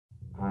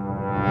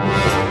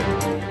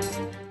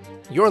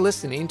You're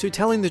listening to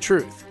Telling the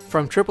Truth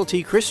from Triple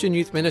T Christian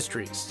Youth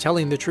Ministries,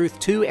 telling the truth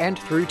to and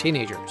through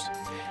teenagers.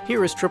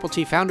 Here is Triple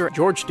T founder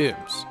George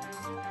Dooms.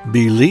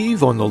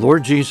 Believe on the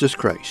Lord Jesus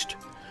Christ.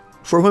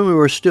 For when we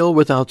were still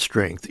without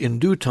strength, in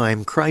due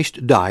time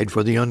Christ died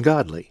for the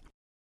ungodly.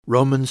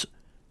 Romans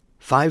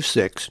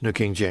 5:6, New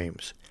King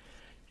James.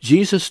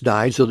 Jesus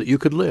died so that you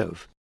could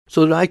live,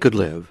 so that I could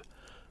live,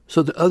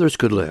 so that others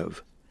could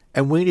live.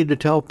 And we need to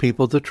tell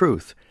people the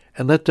truth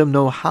and let them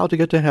know how to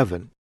get to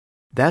heaven.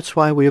 That's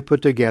why we have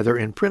put together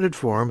in printed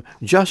form,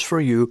 just for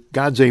you,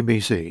 God's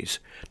ABCs.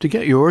 To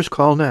get yours,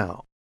 call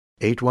now,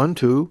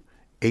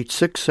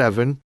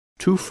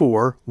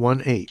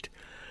 812-867-2418.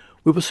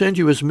 We will send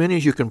you as many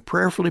as you can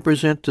prayerfully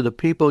present to the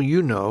people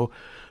you know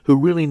who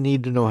really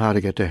need to know how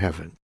to get to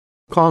heaven.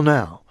 Call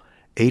now,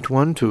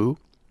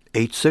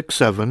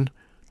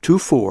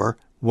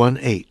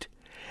 812-867-2418.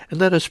 And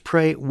let us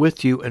pray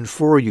with you and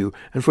for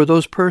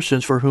those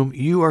persons for whom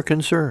you are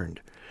concerned.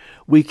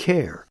 We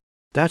care.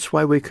 That's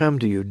why we come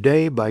to you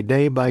day by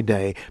day by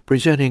day,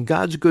 presenting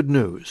God's good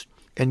news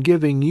and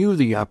giving you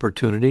the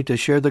opportunity to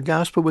share the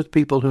gospel with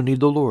people who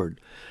need the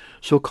Lord.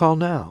 So call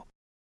now,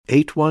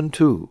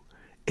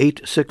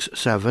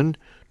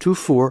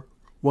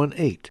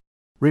 812-867-2418.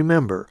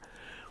 Remember,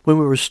 when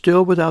we were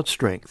still without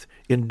strength,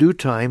 in due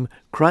time,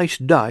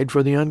 Christ died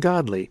for the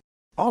ungodly.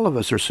 All of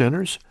us are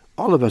sinners.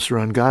 All of us are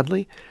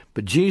ungodly.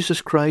 But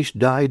Jesus Christ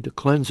died to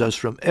cleanse us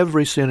from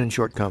every sin and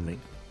shortcoming.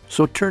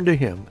 So turn to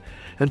Him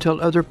and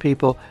tell other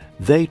people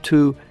they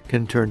too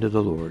can turn to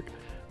the Lord.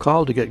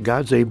 Call to get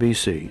God's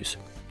ABCs.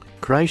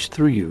 Christ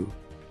through you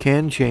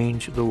can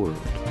change the world.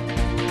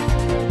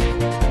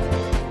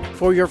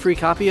 For your free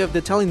copy of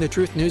the Telling the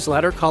Truth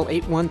newsletter, call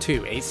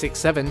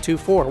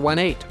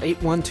 812-867-2418,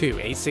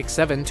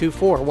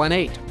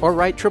 812-867-2418, or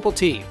write Triple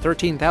T,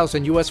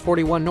 13,000 U.S.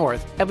 41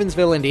 North,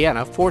 Evansville,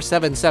 Indiana,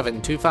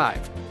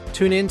 47725.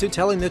 Tune in to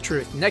Telling the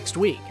Truth next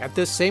week at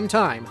this same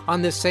time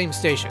on this same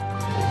station.